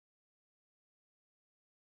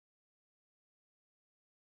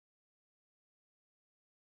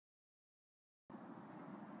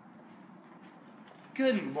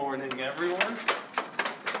Good morning, everyone.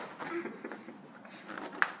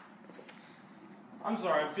 I'm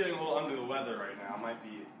sorry, I'm feeling a little under the weather right now. I might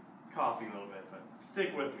be coughing a little bit, but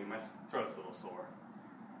stick with me, my throat's a little sore.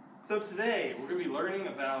 So today, we're going to be learning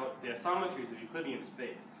about the isometries of Euclidean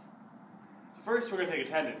space. So first, we're going to take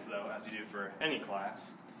attendance, though, as you do for any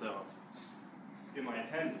class. So, let's get my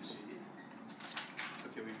attendance sheet.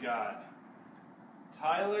 Okay, we've got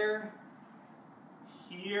Tyler,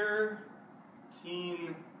 here,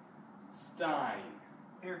 Teen, Stein.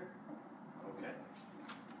 Here. Okay.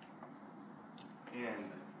 And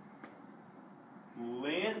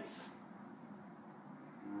Lance,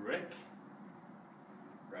 Rick,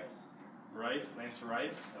 Lance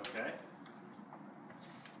Rice, okay.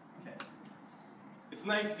 It's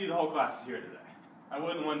nice to see the whole class is here today. I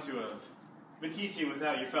wouldn't want to have been teaching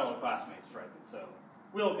without your fellow classmates present, so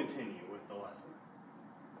we'll continue with the lesson.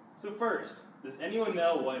 So first, does anyone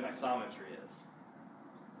know what an isometry is?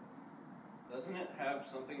 Doesn't it have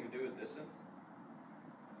something to do with distance?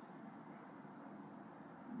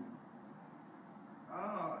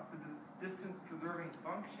 Oh, it's a distance-preserving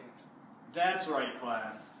function. That's right,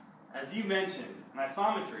 class. As you mentioned, an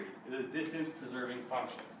isometry is a distance-preserving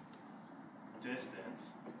function.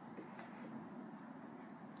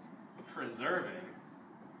 Distance-preserving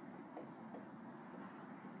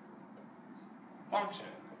function.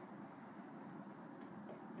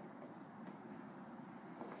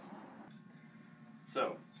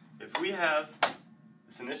 So, if we have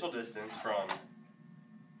this initial distance from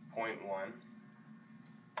point 1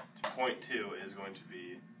 to point 2 is going to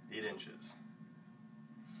be 8 inches.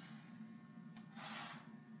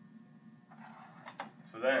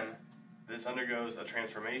 So then, this undergoes a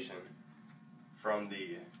transformation from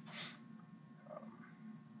the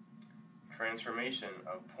transformation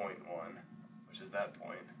of point 1, which is that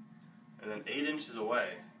point, and then 8 inches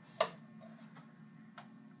away,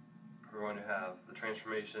 we're going to have the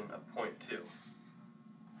transformation of point 2.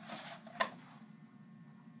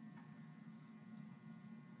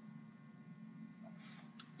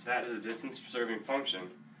 That is a distance-preserving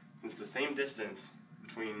function. It's the same distance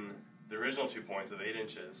between the original 2 points of 8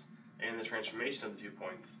 inches and the transformation of the 2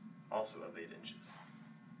 points, also of 8 inches.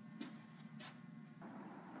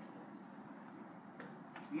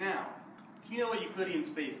 Now, do you know what Euclidean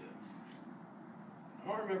space is? I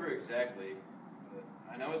don't remember exactly, but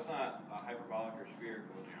I know it's not a hyperbolic or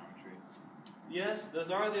spherical geometry. Yes, those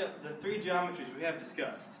are the 3 geometries we have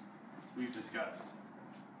discussed. We've discussed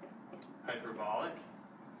hyperbolic,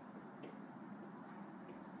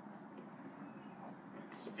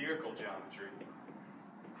 spherical geometry,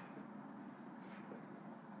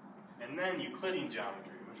 and then Euclidean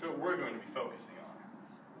geometry, which is what we're going to be focusing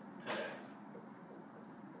on today.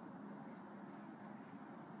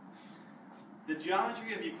 The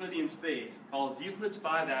geometry of Euclidean space follows Euclid's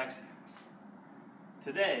 5 axioms.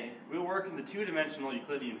 Today, we'll work in the 2-dimensional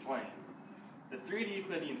Euclidean plane, the 3D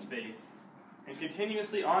Euclidean space, and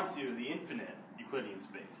continuously onto the infinite Euclidean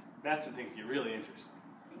space. That's when things get really interesting.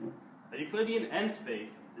 The Euclidean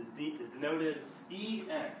n-space is denoted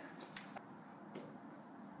En.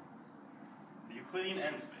 The Euclidean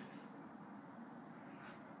n-space.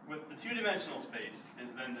 With the 2-dimensional space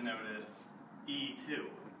is then denoted E2.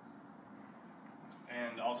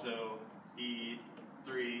 And also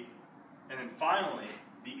E3. And then finally,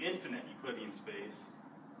 the infinite Euclidean space,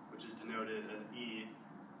 which is denoted as E,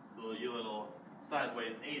 the little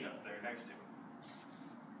sideways 8 up there next to it.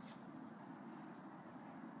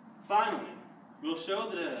 Finally, we'll show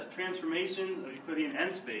that transformations of Euclidean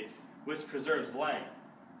n-space, which preserves length,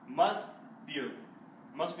 must be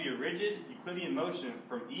a rigid Euclidean motion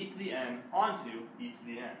from e to the n onto e to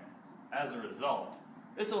the n. As a result,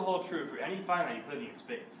 this will hold true for any finite Euclidean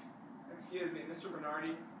space. Excuse me, Mr.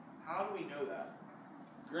 Bernardi, how do we know that?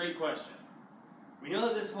 Great question. We know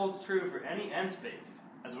that this holds true for any n space,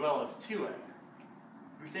 as well as 2n.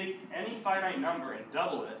 If we take any finite number and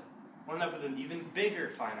double it, we'll end up with an even bigger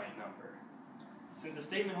finite number. Since the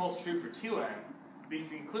statement holds true for 2n, we can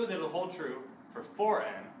conclude that it will hold true for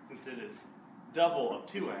 4n, since it is double of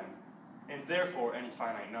 2n, and therefore any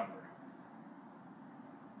finite number.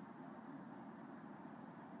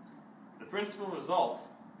 The principal result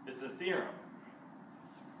is the theorem.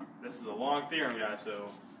 This is a long theorem, guys, so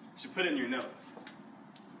you should put it in your notes.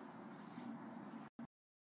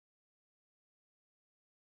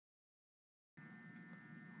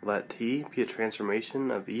 Let T be a transformation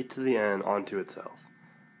of e to the n onto itself.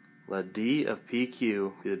 Let d of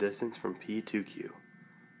pq be the distance from p to q.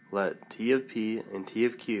 Let T of P and T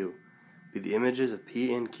of Q be the images of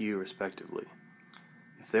P and Q respectively.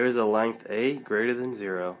 If there is a length A greater than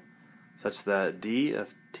 0, such that D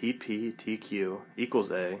of TP/TQ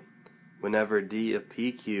equals A whenever D of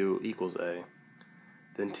PQ equals A,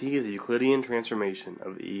 then T is a Euclidean transformation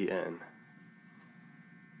of En.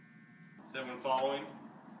 Is everyone following?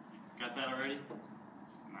 Got that already?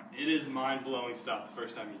 It is mind-blowing stuff the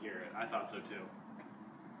first time you hear it. I thought so too.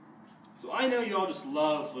 So I know you all just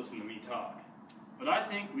love listening to me talk, but I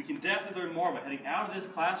think we can definitely learn more by heading out of this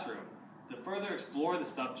classroom to further explore the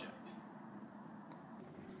subject.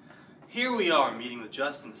 Here we are meeting with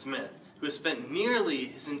Justin Smith, who has spent nearly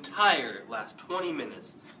his entire last 20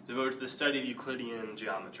 minutes devoted to the study of Euclidean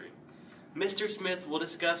geometry. Mr. Smith will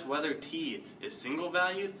discuss whether T is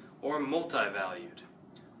single-valued or multi-valued.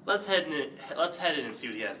 Let's head in and see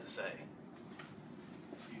what he has to say.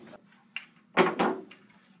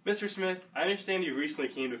 Mr. Smith, I understand you recently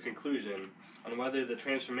came to a conclusion on whether the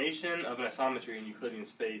transformation of an isometry in Euclidean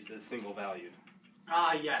space is single-valued.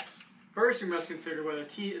 Yes. First, we must consider whether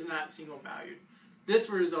T is not single-valued. This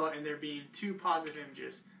will result in there being two positive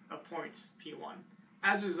images of points P1.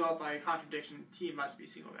 As a result, by a contradiction, T must be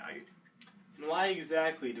single-valued. And why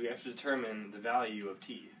exactly do we have to determine the value of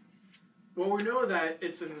T? Well, we know that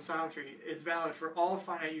it's an isometry is valid for all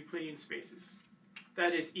finite Euclidean spaces.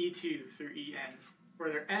 That is E2 through En,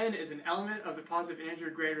 where n is an element of the positive integer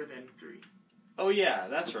greater than 3. Oh yeah,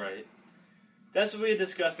 that's right. That's what we had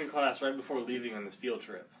discussed in class right before leaving on this field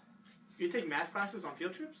trip. You take math classes on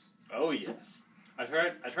field trips? Oh yes. I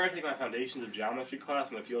try to take my Foundations of Geometry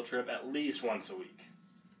class on a field trip at least once a week.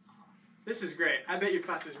 This is great. I bet your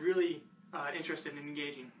class is really interested and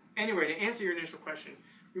engaging. Anyway, to answer your initial question,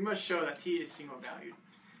 we must show that T is single-valued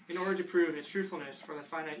in order to prove its truthfulness for the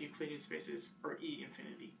finite Euclidean spaces, or E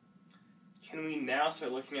infinity. Can we now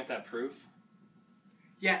start looking at that proof?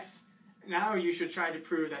 Yes. Now you should try to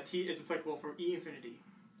prove that T is applicable for E infinity.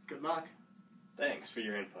 Good luck. Thanks for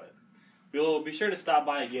your input. We'll be sure to stop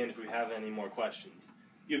by again if we have any more questions.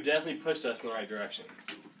 You've definitely pushed us in the right direction.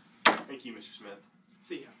 Thank you, Mr. Smith.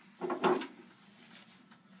 See ya.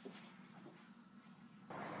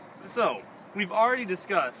 So, we've already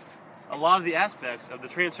discussed a lot of the aspects of the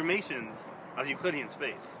transformations of Euclidean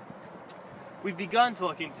space. We've begun to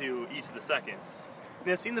look into each of the second, and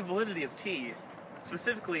have seen the validity of T,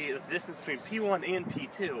 specifically the distance between P1 and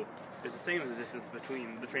P2 is the same as the distance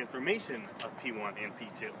between the transformation of P1 and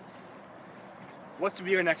P2. What should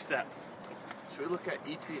be our next step? Should we look at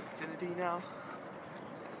E to the infinity now?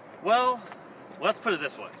 Well, let's put it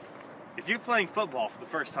this way. If you're playing football for the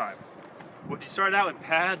first time, would you start out in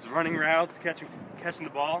pads, running routes, catching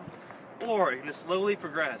the ball? Or are you going to slowly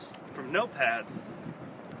progress from no pads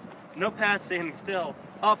standing still,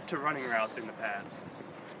 up to running routes in the pads?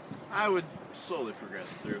 I would slowly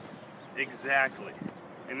progress through. Exactly.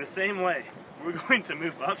 In the same way, we're going to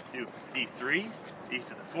move up to E3, E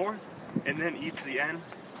to the fourth, and then E to the n.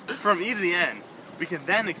 From E to the n, we can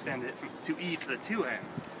then extend it to E to the 2n,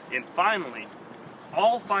 and finally,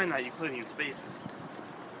 all finite Euclidean spaces.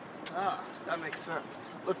 Ah, that makes sense.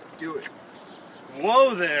 Let's do it.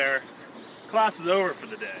 Whoa there! Class is over for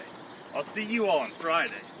the day. I'll see you all on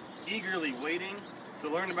Friday, eagerly waiting to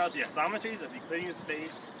learn about the isometries of Euclidean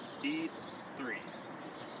space E3.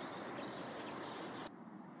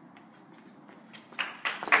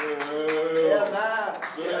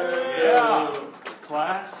 Yeah!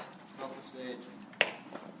 Class, Off the stage.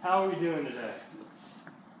 how are we doing today?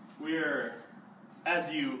 We're,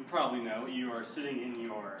 as you probably know, you are sitting in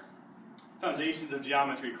your Foundations of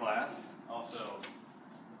Geometry class, also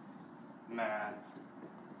Math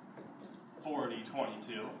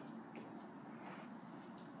 4022.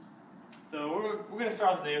 So we're going to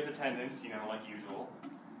start the day with attendance, like usual.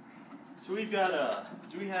 So we've got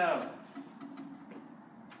do we have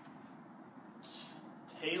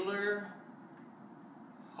Taylor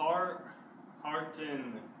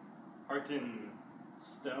Harton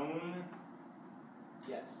Stone?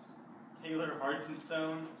 Yes. Taylor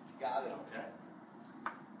Hartenstone? Got it. Okay.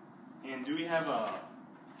 And do we have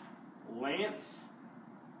Lance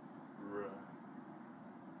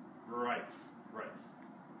Rice?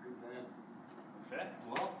 Present. Okay,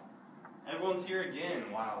 well, everyone's here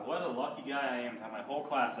again. Wow, what a lucky guy I am to have my whole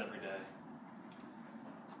class every day.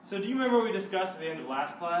 So do you remember what we discussed at the end of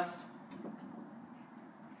last class?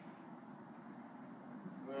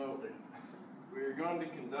 Well, we're going to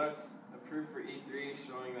conduct a proof for E3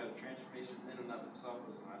 showing that a transformation in and of itself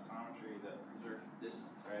is an isometry that preserves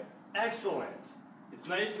distance, right? Excellent. It's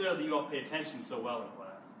nice to know that you all pay attention so well in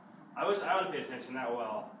class. I wish I would have paid attention that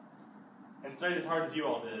well and studied as hard as you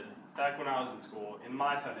all did back when I was in school in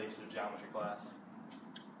my Foundations of Geometry class.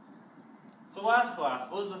 So last class,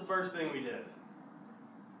 what was the first thing we did?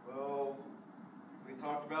 Well, we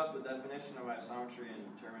talked about the definition of isometry and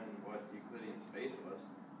determined what Euclidean space was.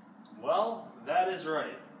 Well, that is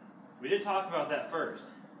right. We did talk about that first.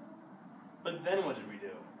 But then what did we do?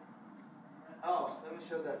 Oh, let me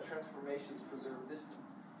show that transformations preserve distance.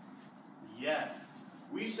 Yes,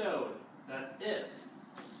 we showed that if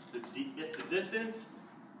the distance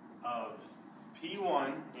of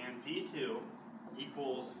P1 and P2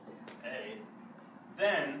 equals A,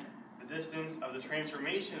 then the distance of the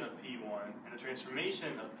transformation of P1 and the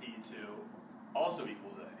transformation of P2 also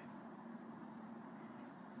equals A.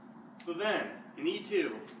 So then, in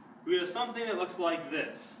E2, we have something that looks like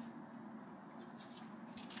this.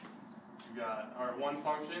 We got our one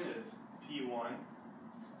function is P1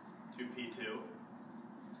 to P2.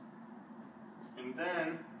 And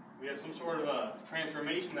then we have some sort of a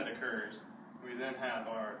transformation that occurs. We then have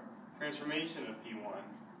our transformation of P1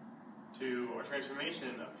 to our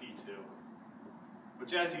transformation of P2,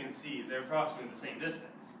 which, as you can see, they're approximately the same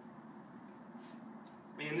distance.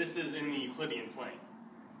 And this is in the Euclidean plane.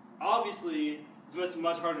 Obviously, it's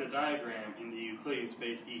much harder to diagram in the Euclidean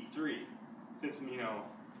space E3, since,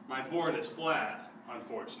 my board is flat,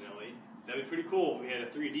 unfortunately. That'd be pretty cool if we had a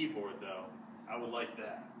 3D board, though. I would like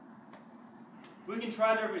that. We can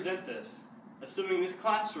try to represent this, assuming this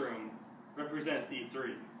classroom represents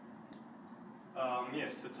E3.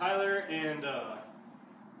 Yes, so Tyler and...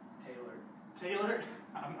 It's Taylor. Taylor?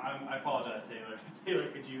 I apologize, Taylor. Taylor,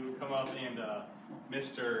 could you come up and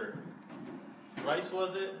Mr. Rice,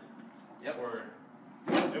 was it? Yep. Or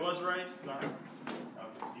it was Rice? No. Okay,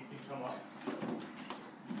 you can come up.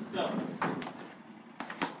 So,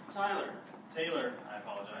 Taylor, I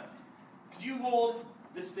apologize. Could you hold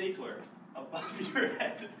this stapler above your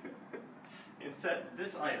head and set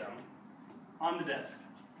this item on the desk?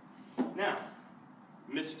 Now,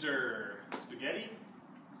 Mr. Spaghetti?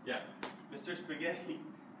 Yeah. Mr. Spaghetti,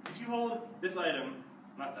 could you hold this item,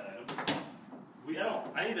 not that item,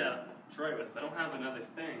 I need that to write with, but I don't have another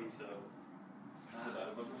thing, so.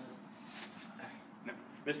 No.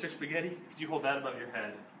 Mr. Spaghetti, could you hold that above your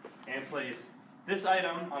head and place this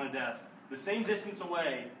item on the desk the same distance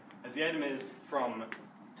away as the item is from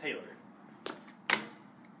Taylor?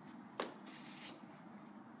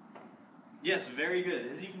 Yes, very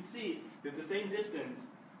good. As you can see, there's the same distance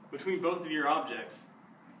between both of your objects.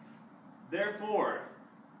 Therefore,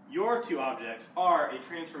 your two objects are a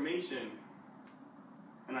transformation,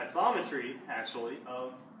 an isometry, actually,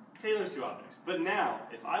 of Taylor's two objects. But now,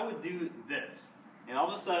 if I would do this, and all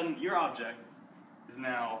of a sudden your object is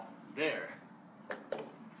now there,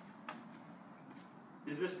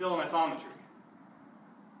 is this still an isometry?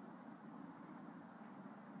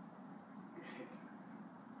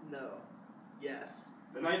 No. Yes.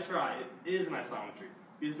 A nice try. It is an isometry.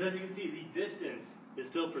 Because as you can see, the distance is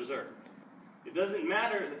still preserved. It doesn't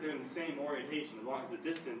matter that they're in the same orientation as long as the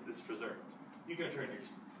distance is preserved. You can return your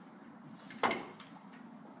seats.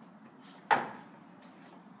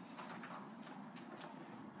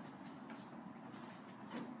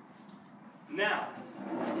 Now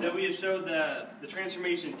that we have showed that the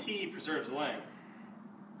transformation T preserves length,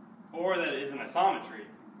 or that it is an isometry,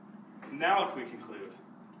 now what can we conclude?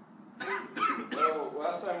 Well,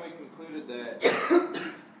 last time we concluded that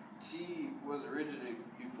T was a rigid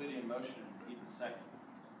Euclidean motion in even second.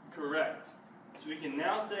 Correct. So we can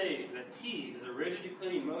now say that T is a rigid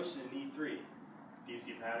Euclidean motion in E3. Do you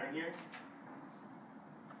see a pattern here?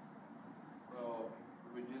 Well,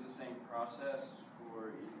 we do the same process for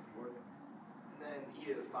E4. And then e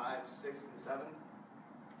to the 5, 6, and 7.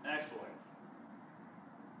 Excellent.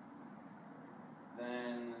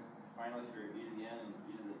 Then finally for e to the n and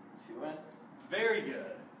e to the 2n. Very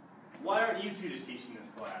good. Why aren't you two just teaching this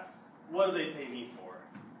class? What do they pay me for?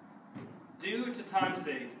 Due to time's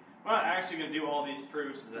sake, we're not actually going to do all these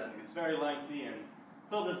proofs, that it's very lengthy and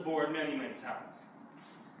fill this board many, many times.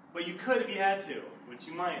 But you could if you had to, which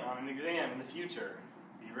you might on an exam in the future.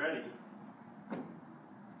 Be ready.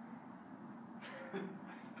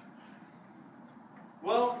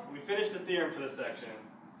 Well, we finished the theorem for this section,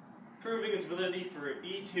 proving its validity for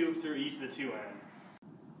E2 through e to the 2n.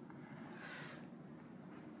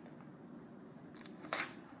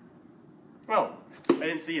 Well, I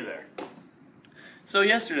didn't see you there. So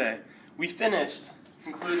yesterday, we finished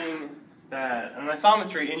concluding that an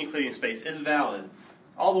isometry in Euclidean space is valid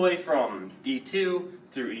all the way from E2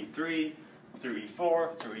 through E3, through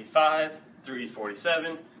E4, through E5, through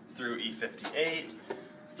E47, through E58,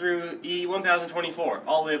 through E1024,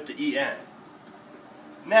 all the way up to En.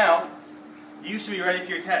 Now, you should be ready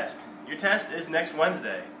for your test. Your test is next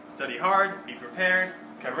Wednesday. Study hard, be prepared,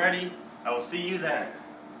 come ready. I will see you then.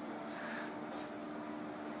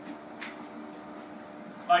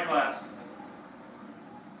 Bye, class.